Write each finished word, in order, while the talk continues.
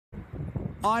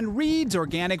On Reed's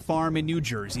Organic Farm in New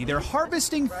Jersey, they're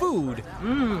harvesting food.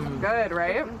 Good,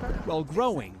 right? While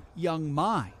growing young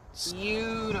minds.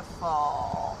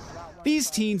 Beautiful.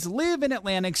 These teens live in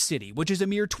Atlantic City, which is a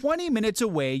mere 20 minutes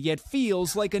away, yet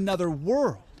feels like another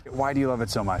world. Why do you love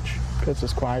it so much? Because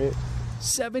it's quiet.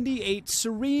 78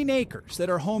 serene acres that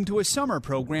are home to a summer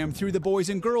program through the Boys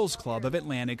and Girls Club of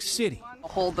Atlantic City.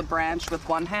 Hold the branch with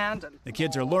one hand. The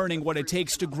kids are learning what it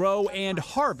takes to grow and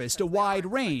harvest a wide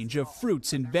range of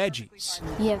fruits and veggies.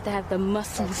 You have to have the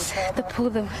muscles to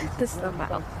pull the stuff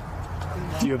out.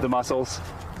 Do you have the muscles?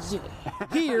 Yeah.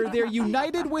 Here, they're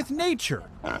united with nature,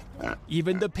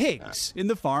 even the pigs in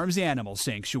the farm's animal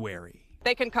sanctuary.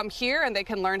 They can come here and they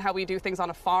can learn how we do things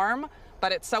on a farm,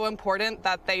 but it's so important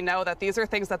that they know that these are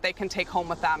things that they can take home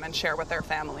with them and share with their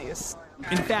families.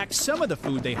 In fact, some of the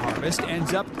food they harvest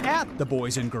ends up at the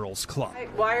Boys and Girls Club.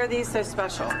 Why are these so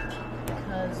special?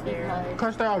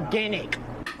 Because they're organic.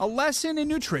 A lesson in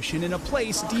nutrition in a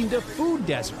place deemed a food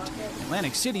desert.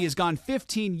 Atlantic City has gone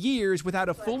 15 years without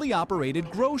a fully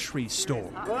operated grocery store.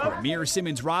 For Amir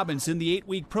Simmons-Robinson, the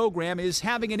 8-week program is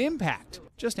having an impact.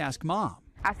 Just ask Mom.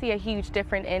 I see a huge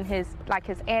difference in his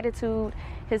attitude,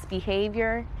 his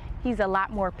behavior. He's a lot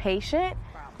more patient.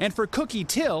 And for Cookie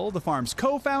Till, the farm's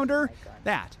co-founder,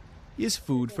 that is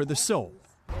food for the soul.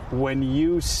 When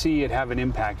you see it have an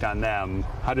impact on them,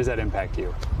 how does that impact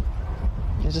you?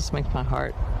 It just makes my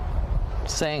heart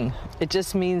sing. It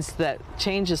just means that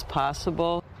change is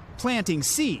possible. Planting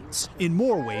seeds in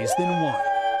more ways than one.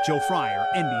 Joe Fryer,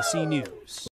 NBC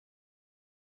News.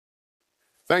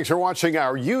 Thanks for watching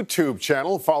our YouTube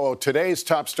channel. Follow today's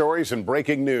top stories and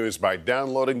breaking news by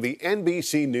downloading the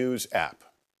NBC News app.